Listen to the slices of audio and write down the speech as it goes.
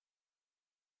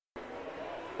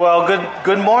Well,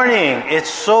 good morning. It's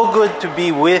so good to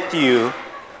be with you.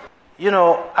 You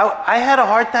know, I had a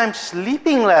hard time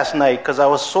sleeping last night because I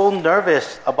was so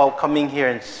nervous about coming here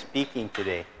and speaking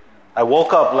today. I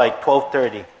woke up like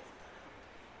 12:30,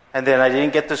 and then I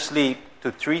didn't get to sleep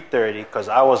to 3:30 because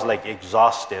I was like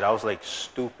exhausted. I was like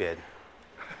stupid.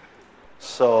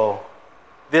 So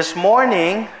this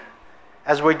morning,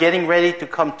 as we're getting ready to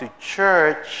come to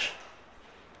church,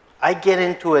 I get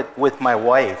into it with my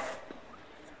wife.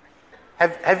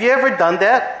 Have you ever done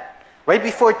that? Right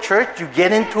before church, you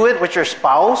get into it with your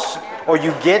spouse, or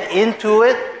you get into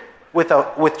it with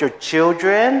your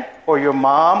children, or your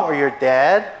mom, or your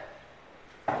dad.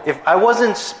 If I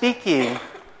wasn't speaking,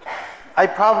 I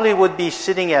probably would be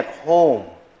sitting at home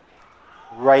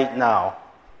right now.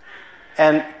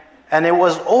 And it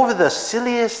was over the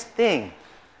silliest thing.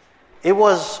 It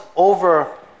was over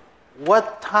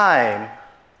what time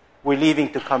we're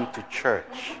leaving to come to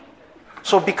church.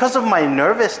 So because of my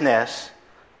nervousness,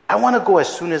 I want to go as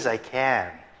soon as I can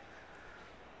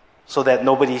so that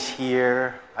nobody's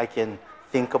here. I can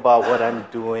think about what I'm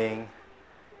doing.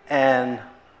 And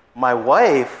my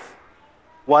wife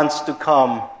wants to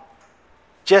come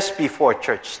just before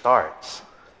church starts.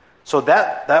 So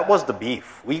that was the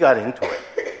beef. We got into it.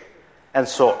 And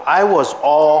so I was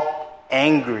all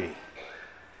angry.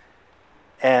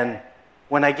 And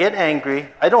when I get angry,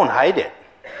 I don't hide it.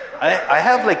 I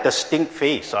have like the stink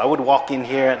face. So I would walk in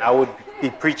here and I would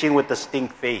be preaching with the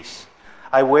stink face.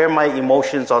 I wear my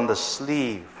emotions on the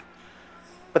sleeve.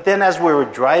 But then as we were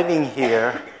driving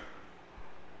here,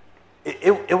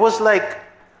 it was like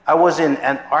I was in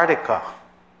Antarctica.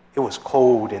 It was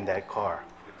cold in that car.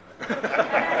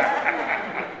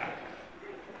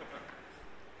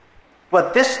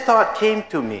 But this thought came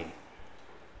to me.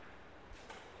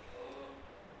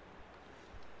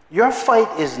 Your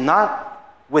fight is not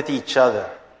with each other,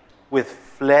 with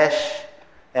flesh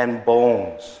and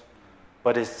bones,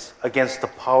 but it's against the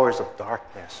powers of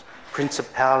darkness,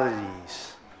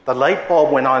 principalities. The light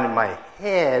bulb went on in my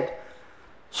head,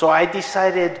 so I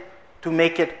decided to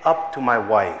make it up to my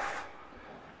wife.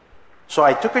 So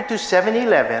I took her to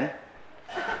 7-Eleven,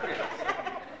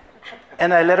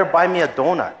 and I let her buy me a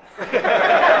donut.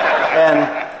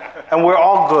 And we're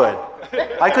all good.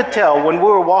 I could tell when we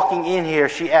were walking in here,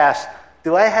 she asked,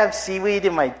 "Do I have seaweed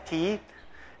in my teeth?"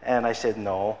 And I said,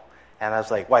 "No." And I was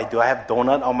like, "Why, do I have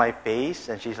donut on my face?"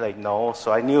 And she's like, "No."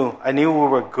 So I knew we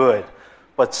were good.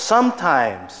 But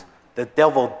sometimes the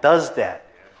devil does that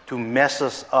to mess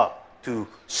us up, to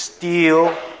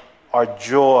steal our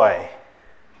joy.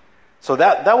 So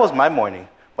that was my morning.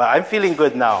 But I'm feeling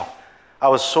good now. I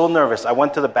was so nervous. I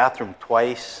went to the bathroom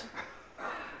twice.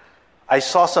 I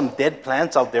saw some dead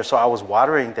plants out there, so I was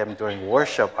watering them during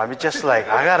worship. I'm just like,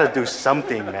 I got to do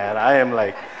something, man. I am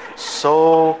like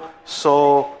so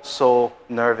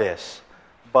nervous.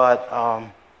 But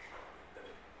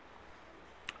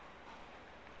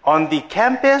on the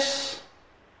campus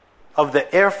of the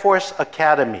Air Force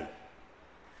Academy,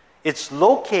 it's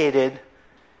located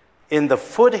in the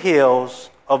foothills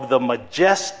of the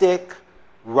majestic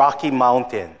Rocky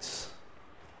Mountains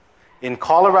in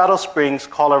Colorado Springs,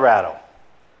 Colorado.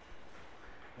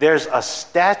 There's a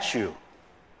statue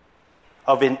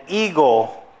of an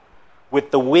eagle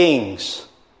with the wings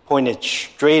pointed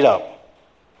straight up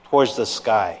towards the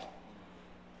sky.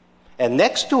 And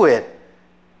next to it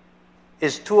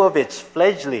is two of its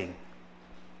fledgling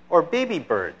or baby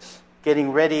birds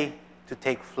getting ready to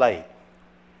take flight.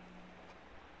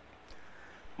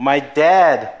 My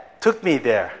dad took me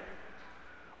there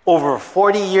over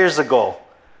 40 years ago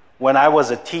when I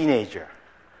was a teenager.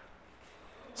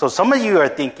 So some of you are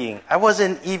thinking, I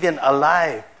wasn't even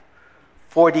alive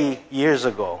 40 years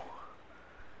ago.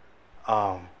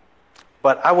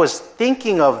 But I was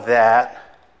thinking of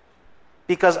that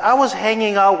because I was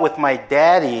hanging out with my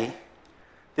daddy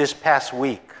this past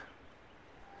week.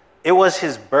 It was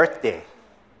his birthday.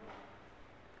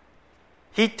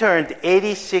 He turned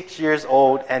 86 years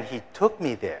old and he took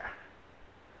me there.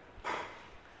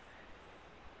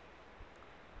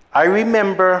 I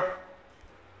remember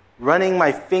running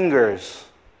my fingers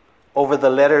over the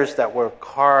letters that were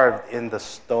carved in the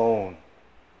stone.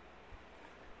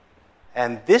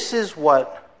 And this is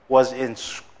what was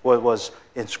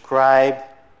inscribed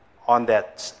on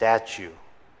that statue.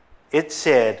 It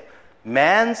said,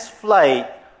 "Man's flight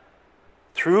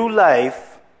through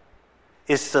life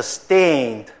is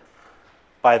sustained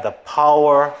by the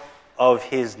power of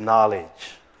his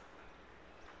knowledge."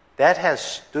 That has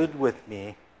stood with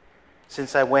me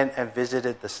since I went and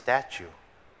visited the statue.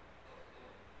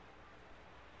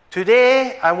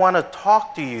 Today, I want to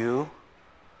talk to you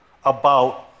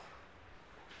about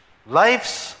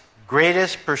life's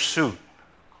greatest pursuit.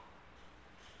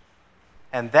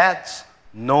 And that's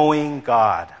knowing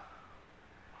God.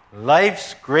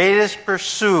 Life's greatest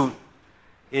pursuit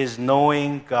is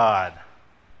knowing God.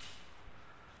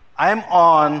 I'm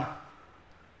on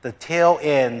the tail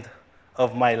end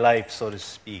of my life, so to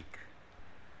speak.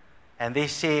 And they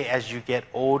say as you get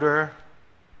older,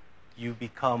 you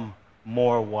become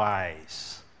more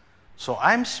wise. So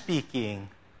I'm speaking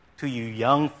to you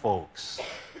young folks.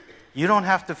 You don't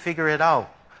have to figure it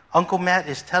out. Uncle Matt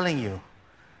is telling you,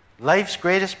 life's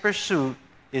greatest pursuit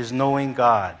is knowing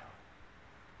God.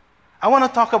 I want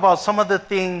to talk about some of the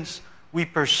things we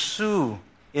pursue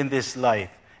in this life.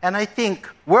 And I think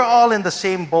we're all in the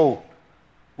same boat.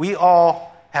 We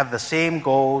all have the same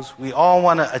goals. We all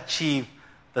want to achieve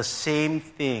the same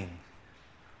thing.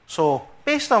 So,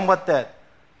 based on what that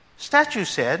statue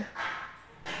said,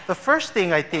 the first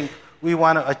thing I think we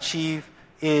want to achieve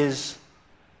is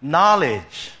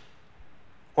knowledge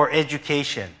or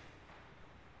education.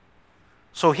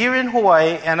 So here in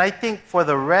Hawaii, and I think for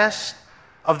the rest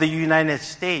of the United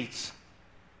States,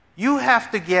 you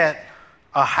have to get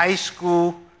a high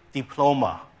school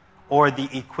diploma or the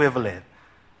equivalent.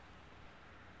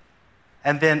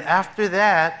 And then after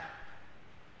that,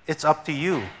 it's up to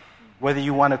you whether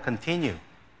you want to continue.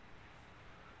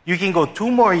 You can go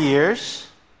 2 more years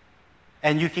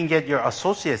and you can get your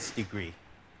associate's degree.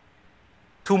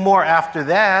 2 more after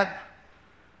that,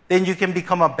 then you can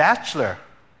become a bachelor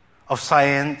of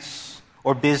science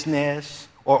or business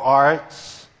or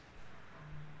arts.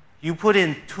 You put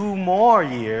in 2 more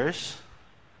years,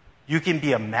 you can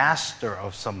be a master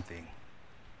of something.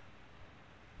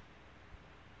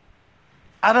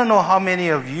 I don't know how many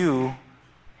of you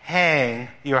hang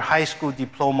your high school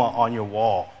diploma on your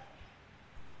wall.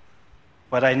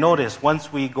 But I notice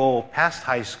once we go past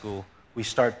high school, we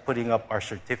start putting up our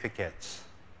certificates.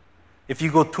 If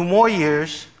you go 2 more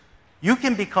years, you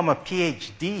can become a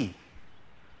PhD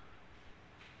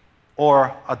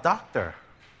or a doctor.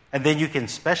 And then you can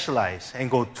specialize and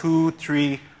go 2,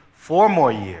 3, 4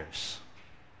 more years.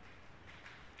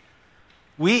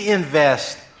 We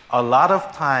invest a lot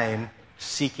of time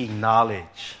seeking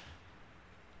knowledge,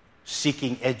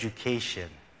 seeking education.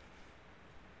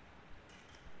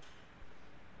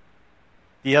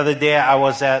 The other day I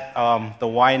was at the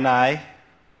Waianae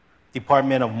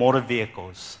Department of Motor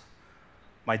Vehicles.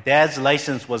 My dad's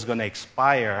license was going to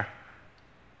expire,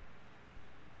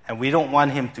 and we don't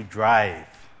want him to drive.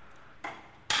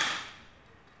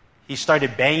 He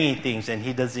started banging things and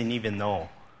he doesn't even know.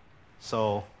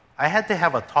 So I had to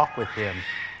have a talk with him.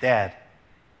 Dad,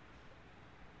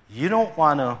 you don't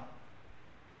want to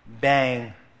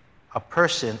bang a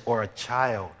person or a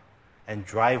child and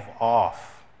drive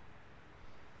off.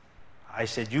 I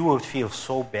said, you would feel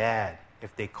so bad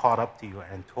if they caught up to you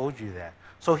and told you that.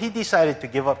 So he decided to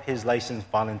give up his license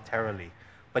voluntarily,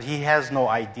 but he has no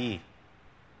ID.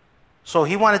 So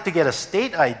he wanted to get a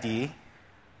state ID,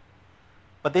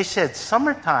 but they said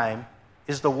summertime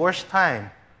is the worst time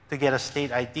to get a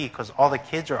state ID because all the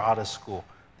kids are out of school.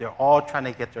 They're all trying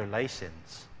to get their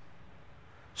license.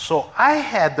 So I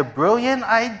had the brilliant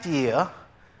idea,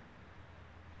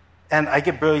 and I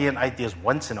get brilliant ideas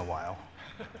once in a while,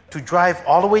 to drive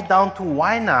all the way down to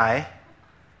Waianae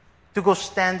to go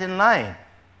stand in line.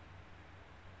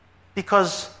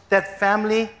 Because that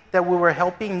family that we were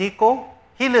helping, Nico,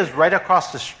 he lives right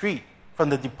across the street from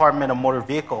the Department of Motor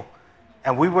Vehicle.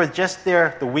 And we were just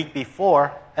there the week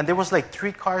before, and there was like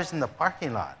 3 cars in the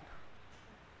parking lot.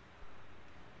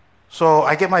 So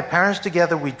I get my parents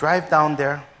together, we drive down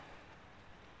there.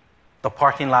 The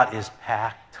parking lot is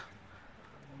packed.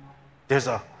 There's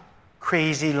a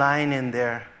crazy line in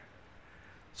there.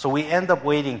 So we end up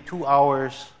waiting 2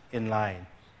 hours in line.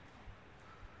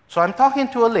 So I'm talking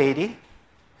to a lady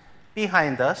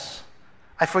behind us.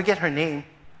 I forget her name,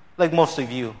 like most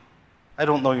of you. I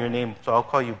don't know your name, so I'll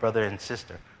call you brother and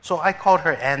sister. So I called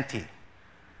her auntie.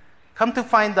 Come to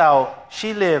find out,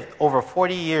 she lived over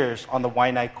 40 years on the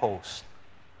Waianae coast.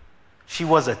 She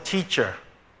was a teacher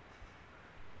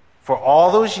for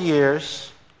all those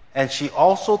years, and she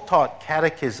also taught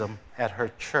catechism at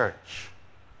her church.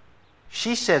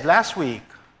 She said last week,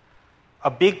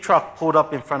 a big truck pulled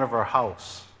up in front of her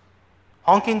house,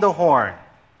 honking the horn,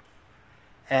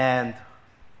 and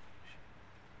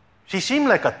she seemed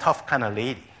like a tough kind of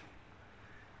lady.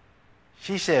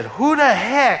 She said, "Who the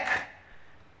heck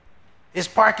is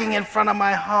parking in front of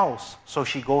my house?" So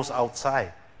she goes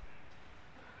outside.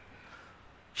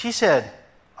 She said,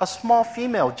 a small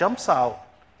female jumps out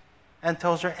and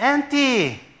tells her,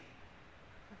 "Auntie,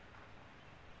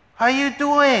 how you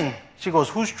doing?" She goes,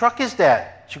 "Whose truck is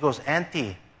that?" She goes,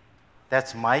 "Auntie,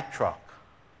 that's my truck."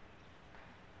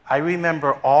 I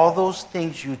remember all those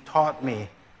things you taught me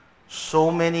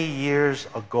so many years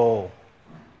ago.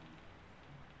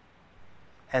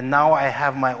 And now I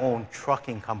have my own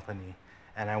trucking company,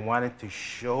 and I wanted to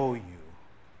show you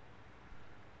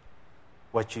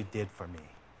what you did for me.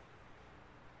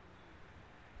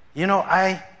 You know,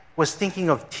 I was thinking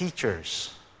of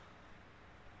teachers.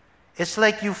 It's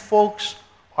like you folks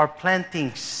are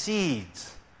planting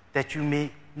seeds that you may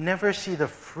never see the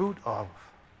fruit of.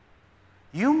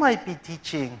 You might be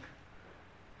teaching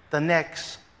the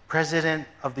next President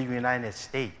of the United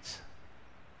States.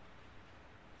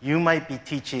 You might be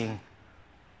teaching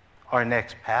our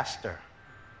next pastor,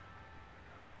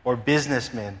 or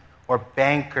businessman, or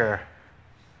banker,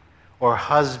 or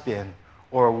husband,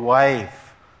 or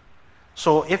wife.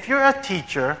 So if you're a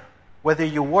teacher, whether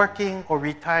you're working or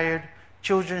retired,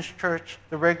 children's church,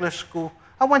 the regular school,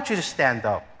 I want you to stand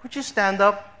up. Could you stand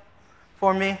up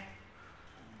for me?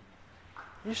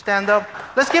 You stand up?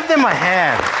 Let's give them a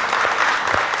hand.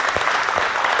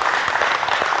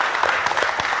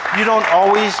 You don't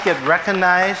always get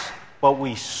recognized, but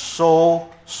we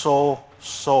so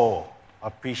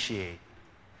appreciate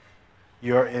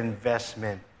your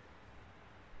investment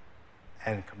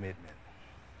and commitment.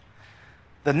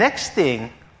 The next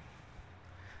thing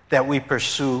that we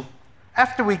pursue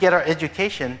after we get our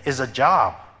education is a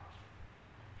job.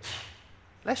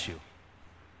 Bless you.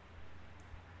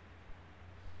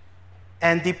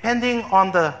 And depending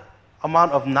on the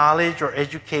amount of knowledge or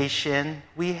education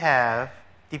we have,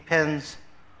 depends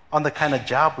on the kind of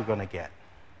job we're going to get.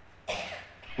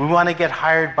 We want to get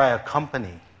hired by a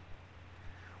company.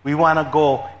 We want to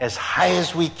go as high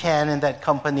as we can in that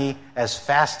company, as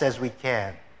fast as we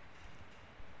can.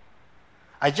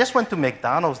 I just went to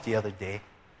McDonald's the other day.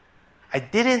 I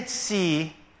didn't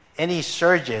see any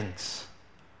surgeons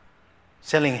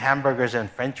selling hamburgers and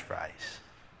French fries.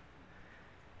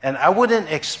 And I wouldn't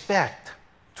expect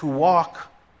to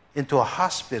walk into a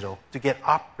hospital to get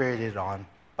operated on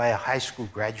by a high school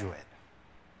graduate.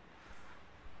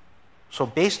 So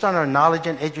based on our knowledge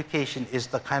and education is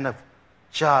the kind of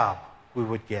job we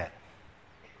would get.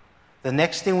 The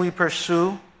next thing we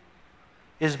pursue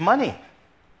is money.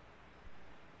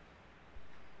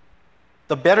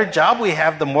 The better job we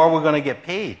have, the more we're going to get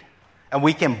paid. And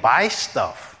we can buy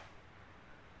stuff.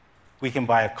 We can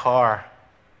buy a car.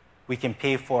 We can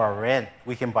pay for our rent.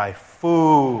 We can buy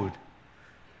food.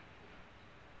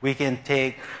 We can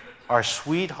take our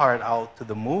sweetheart out to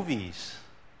the movies.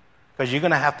 Because you're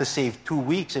going to have to save 2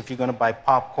 weeks if you're going to buy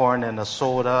popcorn and a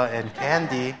soda and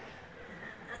candy.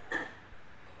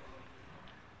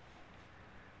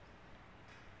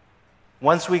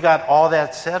 Once we got all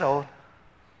that settled,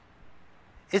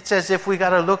 it's as if we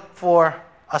got to look for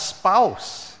a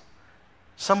spouse,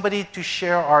 somebody to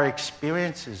share our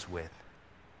experiences with.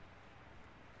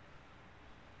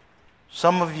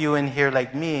 Some of you in here,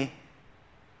 like me,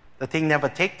 the thing never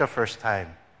take the first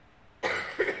time.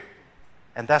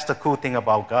 And that's the cool thing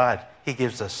about God. He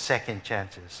gives us second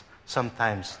chances,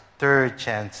 sometimes third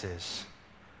chances.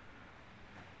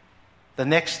 The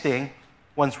next thing,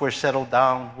 once we're settled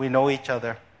down, we know each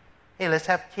other. Hey, let's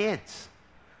have kids.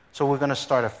 So we're going to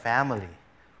start a family.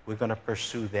 We're going to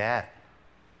pursue that.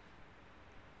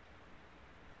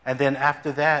 And then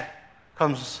after that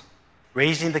comes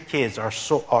raising the kids. Our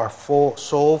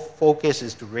sole focus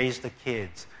is to raise the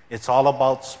kids. It's all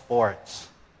about sports.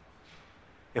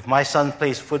 If my son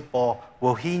plays football,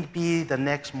 will he be the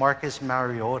next Marcus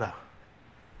Mariota?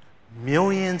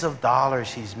 Millions of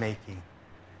dollars he's making.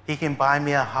 He can buy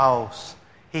me a house.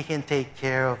 He can take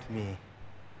care of me.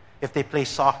 If they play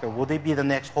soccer, will they be the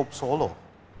next Hope Solo?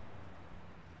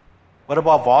 What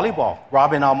about volleyball?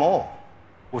 Robin Amo.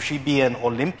 Will she be an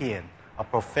Olympian, a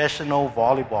professional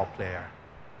volleyball player?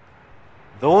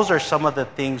 Those are some of the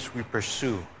things we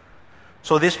pursue.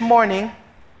 So this morning,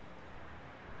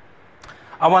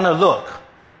 I want to look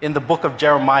in the book of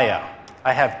Jeremiah.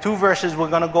 I have 2 verses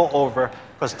we're going to go over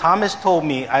because Thomas told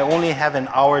me I only have an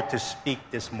hour to speak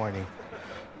this morning.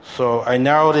 So I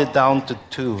narrowed it down to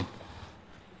 2.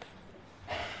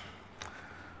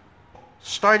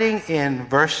 Starting in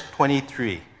verse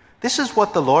 23. This is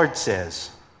what the Lord says.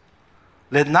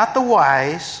 Let not the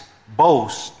wise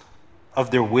boast of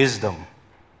their wisdom,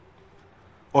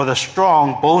 or the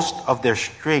strong boast of their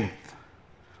strength,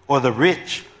 or the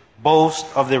rich boast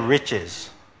of their riches.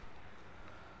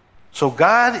 So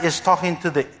God is talking to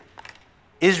the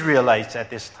Israelites at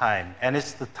this time, and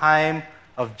it's the time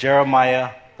of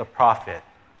Jeremiah the prophet.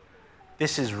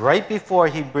 This is right before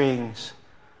he brings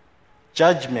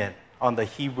judgment on the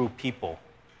Hebrew people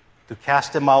to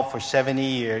cast them out for 70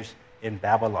 years in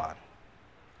Babylon.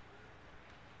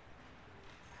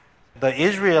 the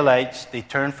Israelites, they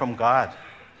turned from God.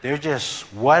 They're just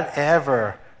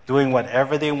whatever, doing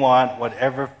whatever they want,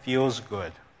 whatever feels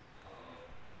good.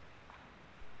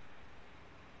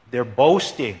 They're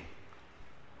boasting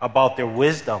about their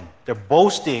wisdom. They're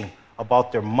boasting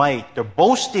about their might. They're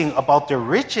boasting about their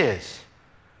riches.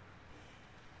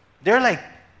 They're like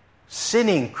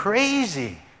sinning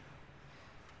crazy.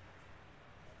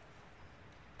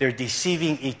 They're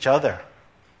deceiving each other.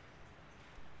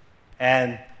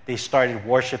 And they started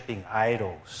worshiping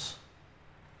idols.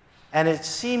 And it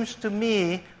seems to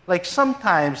me like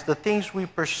sometimes the things we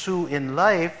pursue in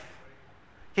life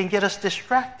can get us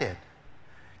distracted,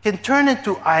 can turn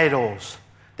into idols,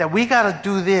 that we got to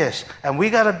do this and we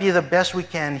got to be the best we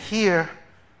can here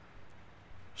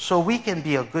so we can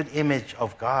be a good image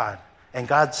of God. And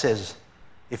God says,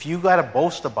 if you got to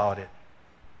boast about it,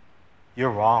 you're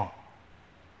wrong.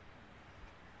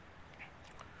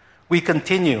 We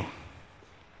continue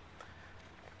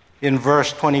in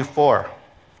verse 24.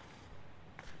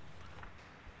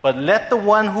 But let the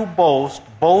one who boasts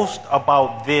boast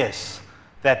about this,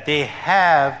 that they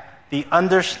have the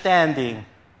understanding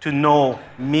to know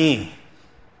me.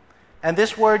 And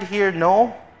this word here,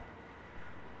 know,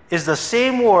 is the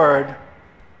same word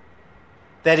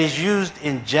that is used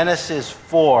in Genesis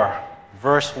 4,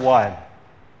 verse 1.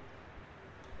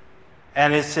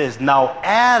 And it says, now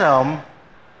Adam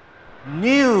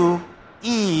knew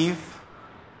Eve,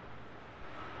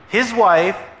 his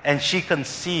wife, and she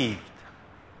conceived.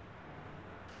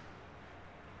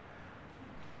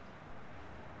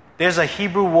 There's a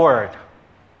Hebrew word,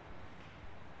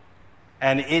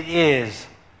 and it is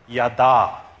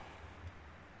yada.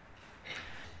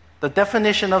 The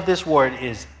definition of this word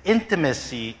is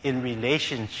intimacy in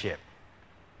relationship.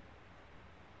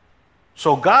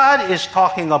 So God is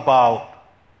talking about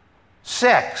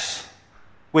sex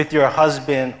with your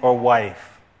husband or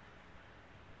wife.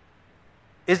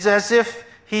 It's as if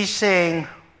he's saying,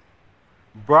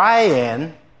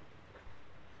 Brian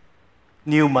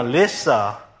knew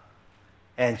Melissa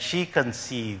and she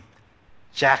conceived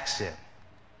Jackson.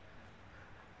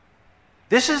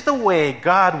 This is the way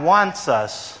God wants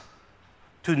us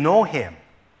to know Him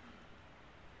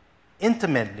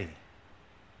intimately,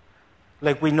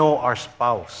 like we know our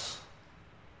spouse.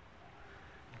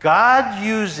 God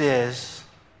uses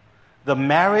the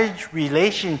marriage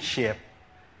relationship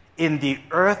in the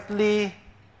earthly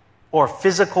or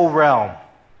physical realm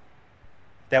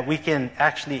that we can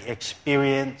actually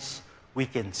experience, we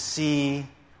can see,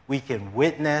 we can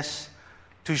witness,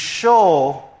 to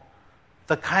show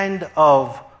the kind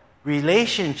of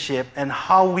relationship and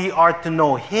how we are to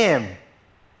know Him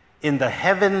in the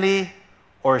heavenly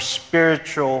or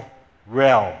spiritual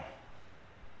realm,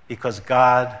 because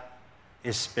God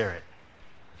is spirit.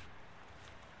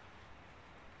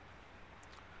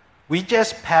 We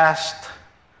just passed,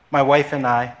 my wife and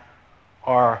I,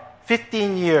 our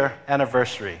 15-year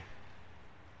anniversary.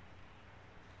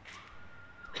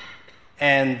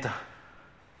 And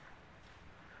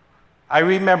I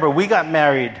remember we got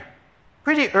married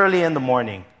pretty early in the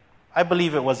morning. I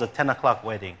believe it was a 10 o'clock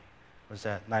wedding. Was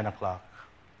that 9 o'clock?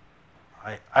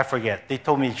 I forget. They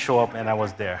told me to show up and I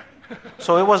was there.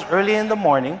 So it was early in the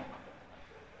morning.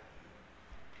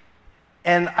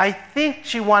 And I think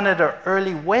she wanted an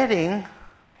early wedding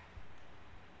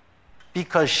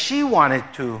because she wanted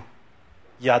to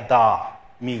yada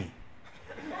me.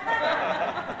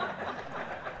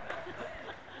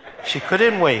 She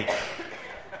couldn't wait.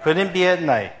 Couldn't be at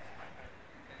night.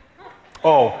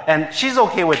 Oh, and she's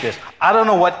okay with this. I don't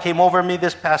know what came over me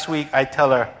this past week. I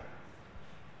tell her,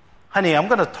 honey, I'm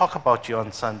going to talk about you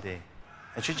on Sunday.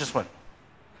 And she just went.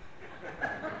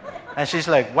 And she's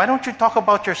like, why don't you talk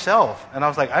about yourself? And I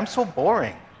was like, I'm so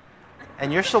boring.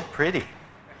 And you're so pretty.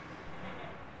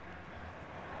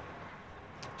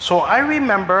 So I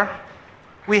remember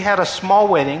we had a small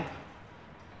wedding.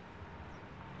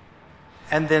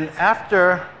 And then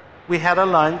after we had a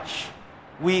lunch,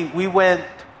 we went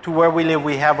to where we live.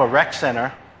 We have a rec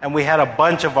center. And we had a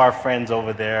bunch of our friends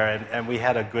over there. And we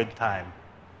had a good time.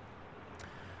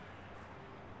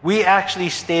 We actually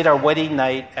stayed our wedding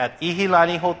night at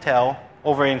Ihilani Hotel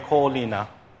over in Ko'olina.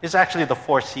 It's actually the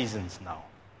Four Seasons now.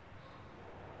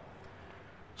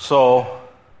 So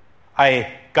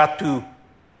I got to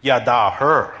yada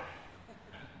her.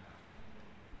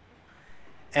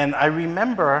 And I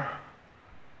remember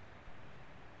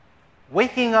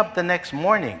waking up the next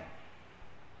morning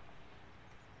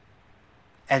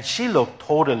and she looked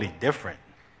totally different.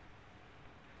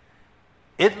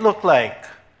 It looked like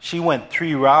she went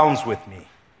 3 rounds with me.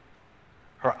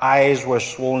 Her eyes were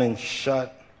swollen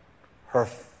shut. Her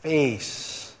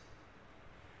face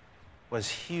was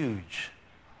huge.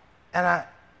 And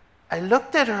I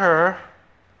looked at her,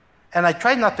 and I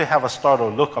tried not to have a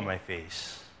startled look on my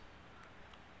face.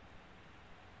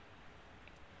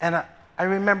 And I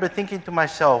remember thinking to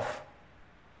myself,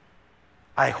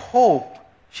 I hope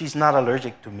she's not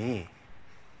allergic to me.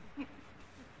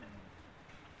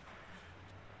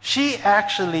 She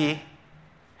actually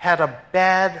had a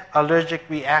bad allergic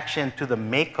reaction to the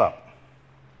makeup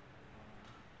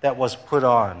that was put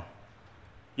on.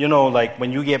 You know, like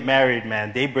when you get married,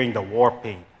 man, they bring the war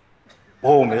paint.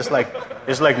 Boom, it's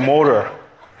like motor.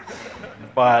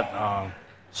 But,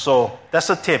 so that's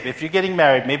a tip. If you're getting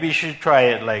married, maybe you should try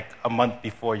it like a month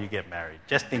before you get married,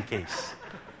 just in case.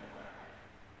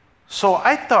 So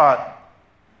I thought,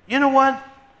 you know what?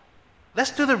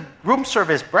 Let's do the room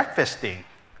service breakfast thing.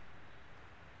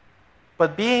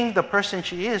 But being the person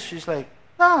she is, she's like,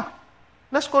 nah,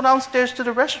 let's go downstairs to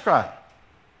the restaurant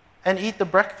and eat the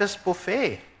breakfast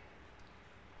buffet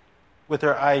with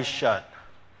her eyes shut.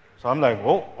 So I'm like,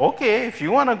 oh, okay, if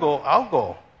you want to go, I'll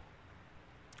go.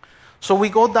 So we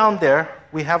go down there.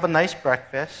 We have a nice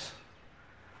breakfast.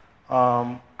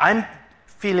 I'm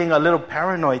feeling a little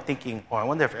paranoid, thinking, oh, I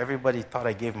wonder if everybody thought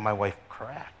I gave my wife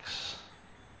cracks.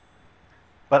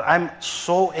 But I'm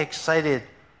so excited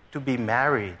to be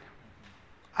married.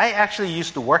 I actually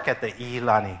used to work at the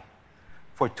Ihilani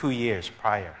for 2 years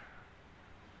prior.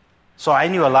 So I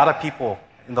knew a lot of people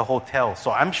in the hotel.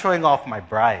 So I'm showing off my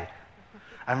bride.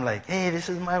 I'm like, hey, this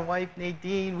is my wife,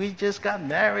 Nadine. We just got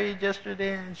married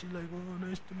yesterday. And she's like, oh,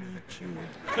 nice to meet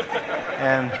you.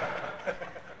 And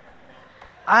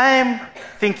I'm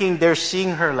thinking they're seeing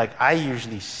her like I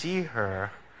usually see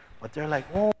her. But they're like,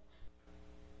 oh.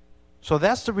 So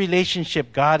that's the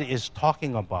relationship God is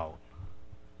talking about.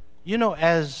 You know,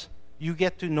 as you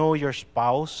get to know your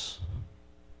spouse,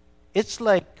 it's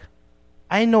like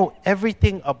I know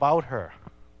everything about her.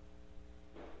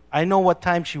 I know what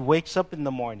time she wakes up in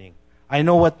the morning. I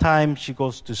know what time she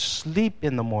goes to sleep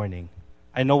in the morning.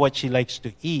 I know what she likes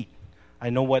to eat. I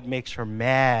know what makes her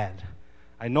mad.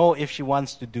 I know if she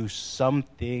wants to do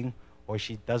something or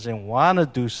she doesn't want to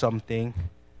do something.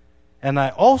 And I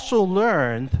also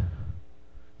learned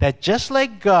that just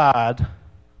like God,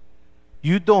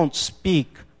 you don't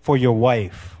speak for your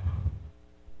wife,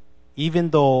 even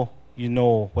though you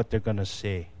know what they're going to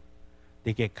say.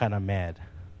 They get kind of mad.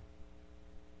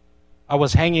 I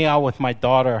was hanging out with my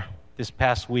daughter this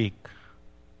past week.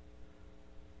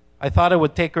 I thought I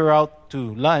would take her out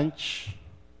to lunch,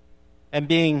 and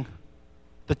being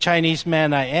the Chinese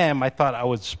man I am, I thought I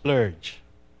would splurge.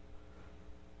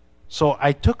 So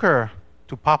I took her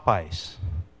to Popeyes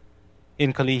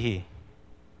in Kalihi.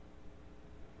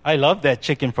 I love that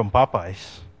chicken from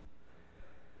Popeyes.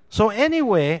 So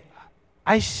anyway,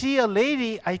 I see a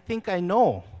lady I think I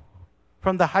know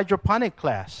from the hydroponic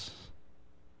class.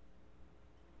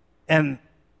 And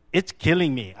it's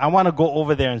killing me. I want to go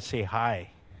over there and say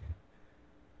hi.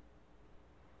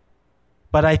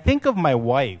 But I think of my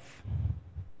wife.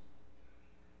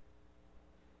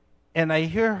 And I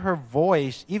hear her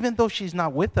voice, even though she's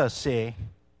not with us, say,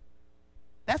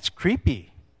 that's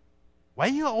creepy. Why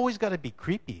you always got to be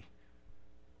creepy?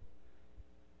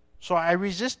 So I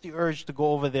resist the urge to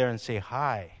go over there and say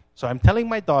hi. So I'm telling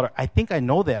my daughter, I think I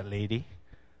know that lady,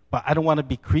 but I don't want to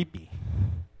be creepy.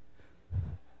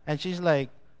 And she's like,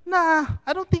 nah,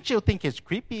 I don't think she'll think it's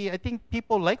creepy. I think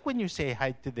people like when you say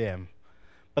hi to them.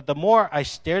 But the more I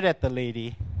stared at the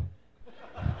lady,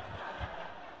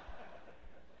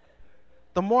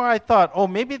 the more I thought, oh,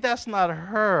 maybe that's not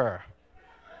her.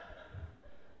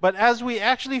 But as we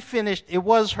actually finished, it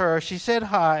was her. She said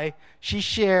hi. She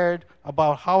shared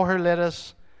about how her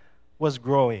lettuce was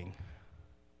growing.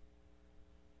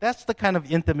 That's the kind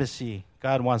of intimacy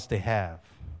God wants to have.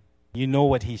 You know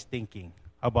what He's thinking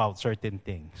about certain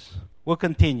things. We'll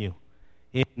continue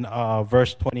in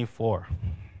verse 24.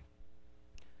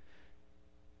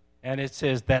 And it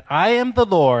says that I am the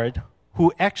Lord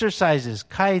who exercises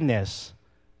kindness,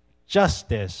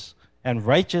 justice, and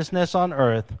righteousness on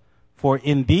earth. For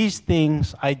in these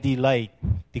things I delight,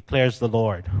 declares the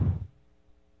Lord.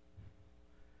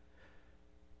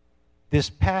 This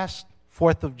past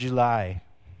 4th of July,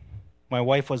 my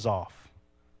wife was off.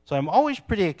 So I'm always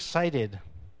pretty excited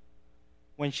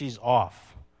when she's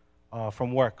off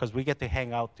from work because we get to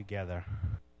hang out together.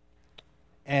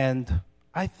 And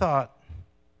I thought,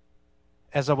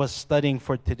 as I was studying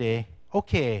for today,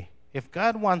 okay, if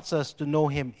God wants us to know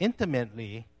Him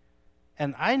intimately,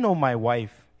 and I know my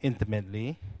wife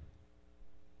intimately,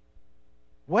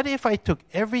 what if I took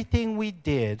everything we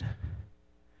did,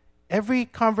 every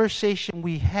conversation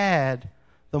we had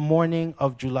the morning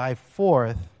of July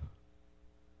 4th,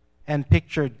 and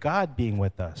pictured God being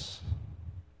with us.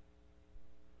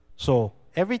 So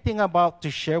everything I'm about to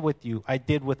share with you, I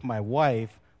did with my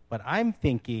wife, but I'm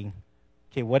thinking,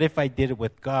 okay, what if I did it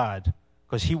with God?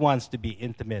 Because He wants to be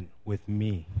intimate with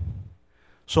me.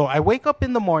 So I wake up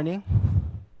in the morning,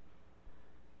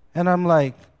 and I'm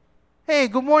like, hey,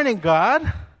 good morning,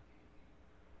 God.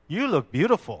 You look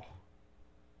beautiful.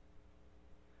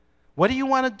 What do you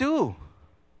want to do?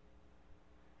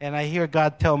 And I hear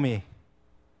God tell me,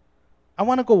 I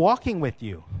want to go walking with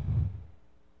you.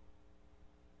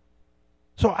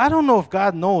 So I don't know if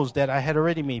God knows that I had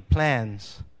already made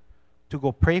plans to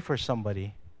go pray for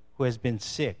somebody who has been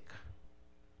sick.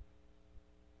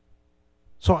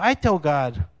 So I tell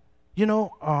God,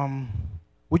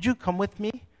 would you come with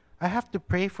me? I have to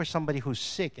pray for somebody who's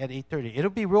sick at 8:30. It'll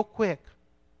be real quick.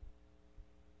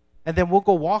 And then we'll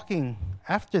go walking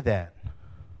after that.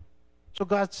 So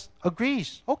God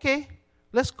agrees. Okay,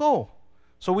 let's go.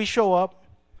 So we show up.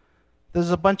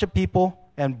 There's a bunch of people.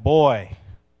 And boy,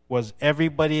 was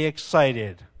everybody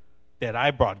excited that I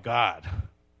brought God.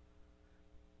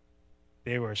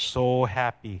 They were so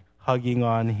happy, hugging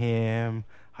on Him.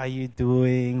 How you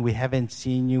doing? We haven't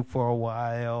seen you for a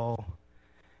while.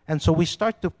 And so we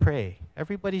start to pray.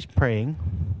 Everybody's praying.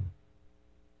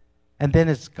 And then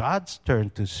it's God's turn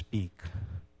to speak.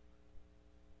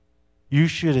 You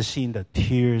should have seen the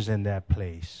tears in that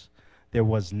place. There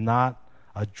was not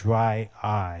a dry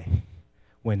eye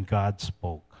when God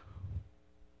spoke.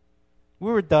 We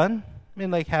were done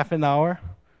in like half an hour.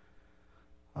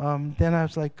 Then I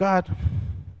was like, God,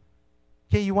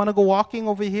 okay, you want to go walking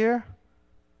over here?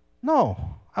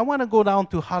 No, I want to go down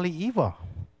to Haleiwa.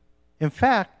 In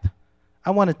fact,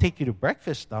 I want to take you to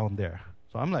breakfast down there.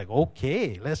 So I'm like,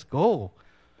 okay, let's go.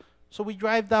 So we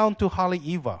drive down to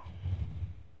Haleiwa.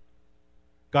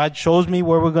 God shows me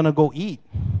where we're going to go eat.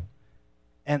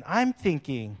 And I'm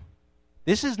thinking,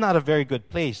 this is not a very good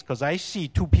place because I see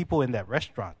 2 people in that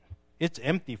restaurant. It's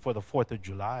empty for the 4th of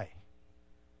July.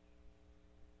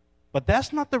 But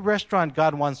that's not the restaurant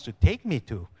God wants to take me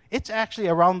to. It's actually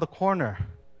around the corner.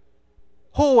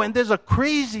 Oh, and there's a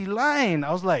crazy line.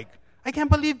 I was like, I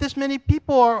can't believe this many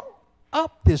people are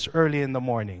up this early in the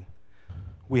morning.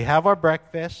 We have our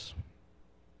breakfast.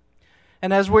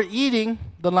 And as we're eating,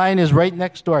 the line is right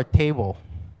next to our table.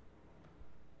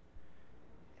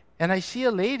 And I see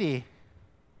a lady.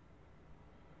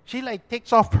 She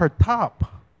takes off her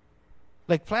top,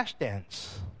 like flash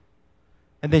dance.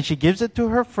 And then she gives it to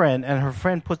her friend, and her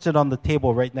friend puts it on the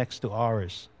table right next to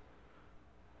ours.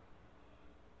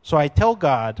 So I tell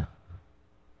God,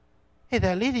 hey,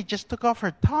 that lady just took off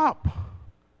her top.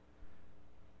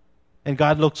 And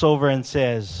God looks over and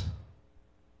says,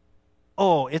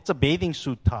 oh, it's a bathing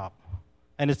suit top,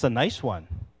 and it's a nice one.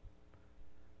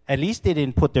 At least they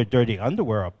didn't put their dirty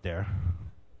underwear up there.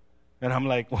 And I'm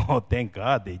like, oh, thank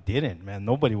God they didn't, man.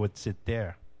 Nobody would sit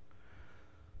there.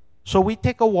 So we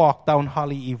take a walk down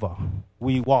Haleiwa.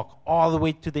 We walk all the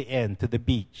way to the end, to the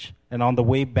beach. And on the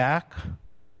way back,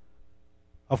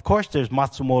 of course, there's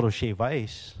Matsumoto shave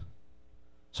ice.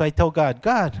 So I tell God,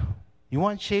 God, you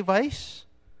want shave ice?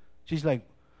 She's like,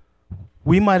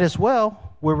 we might as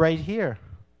well. We're right here.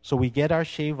 So we get our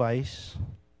shave ice.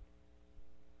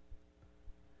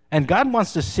 And God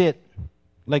wants to sit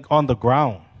on the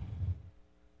ground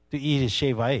to eat his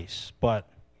shave ice. But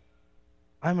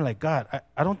I'm like, God,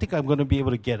 I don't think I'm going to be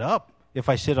able to get up if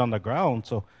I sit on the ground.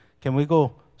 So can we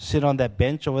go sit on that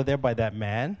bench over there by that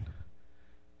man?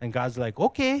 And God's like,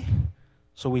 okay.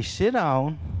 So we sit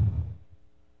down.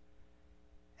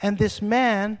 And this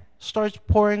man starts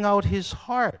pouring out his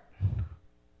heart.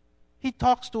 He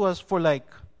talks to us for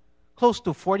close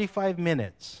to 45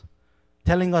 minutes,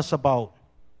 telling us about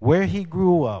where he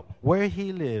grew up, where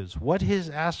he lives, what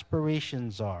his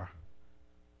aspirations are,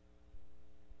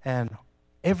 and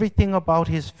everything about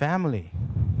his family.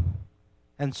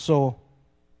 And so,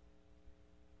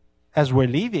 as we're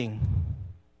leaving,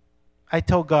 I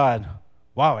tell God,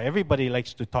 wow, everybody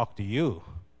likes to talk to you.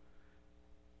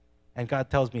 And God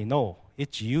tells me, no,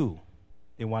 it's you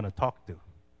they want to talk to.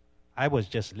 I was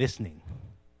just listening.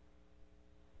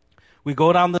 We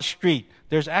go down the street.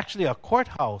 There's actually a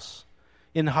courthouse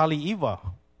in Haleiwa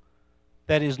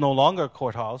that is no longer a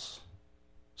courthouse.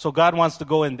 So God wants to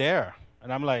go in there.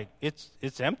 And I'm like,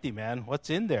 it's empty, man. What's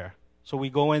in there? So we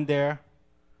go in there.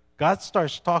 God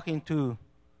starts talking to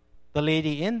the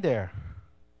lady in there.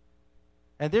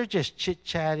 And they're just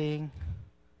chit-chatting.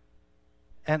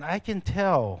 And I can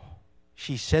tell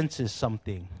she senses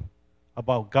something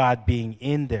about God being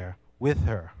in there with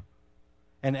her.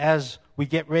 And as we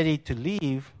get ready to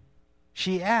leave,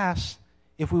 she asked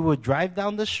if we would drive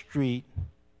down the street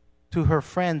to her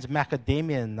friend's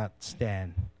macadamia nut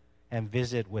stand and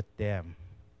visit with them.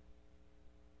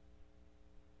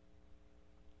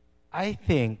 I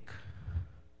think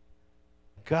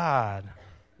God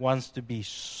wants to be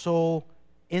so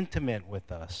intimate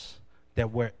with us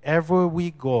that wherever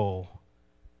we go,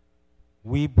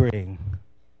 we bring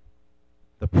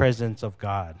the presence of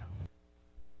God.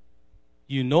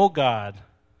 You know God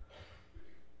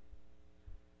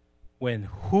when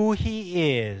who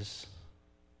He is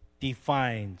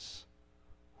defines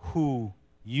who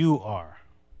you are.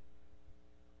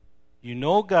 You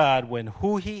know God when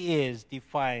who He is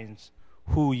defines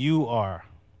who you are.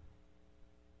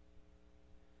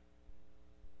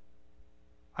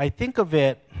 I think of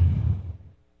it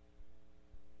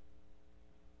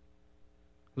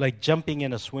like jumping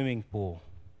in a swimming pool.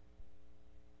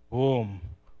 Boom,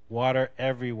 water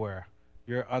everywhere.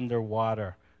 You're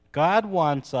underwater. God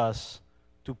wants us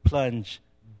to plunge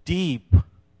deep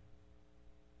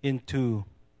into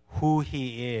who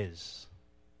He is.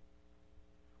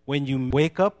 When you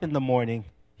wake up in the morning,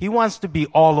 He wants to be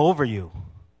all over you.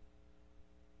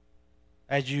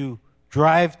 As you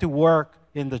drive to work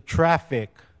in the traffic,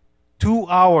 2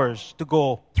 hours to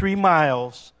go 3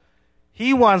 miles,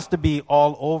 He wants to be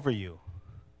all over you.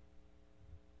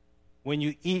 When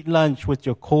you eat lunch with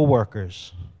your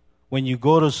coworkers, when you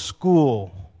go to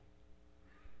school,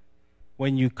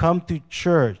 when you come to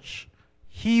church,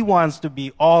 He wants to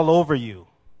be all over you.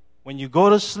 When you go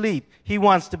to sleep, He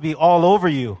wants to be all over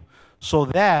you so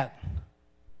that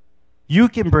you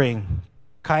can bring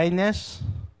kindness,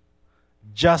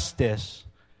 justice,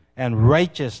 and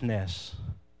righteousness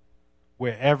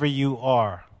wherever you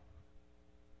are.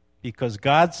 Because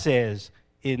God says,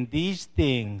 in these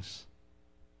things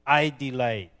I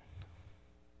delight.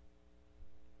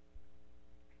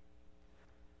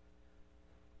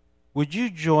 Would you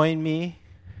join me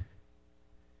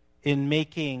in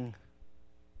making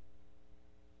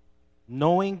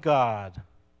knowing God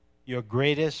your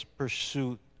greatest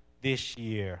pursuit this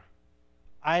year?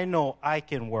 I know I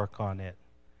can work on it,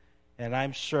 and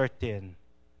I'm certain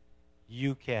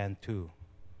you can too.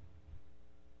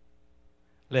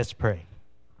 Let's pray.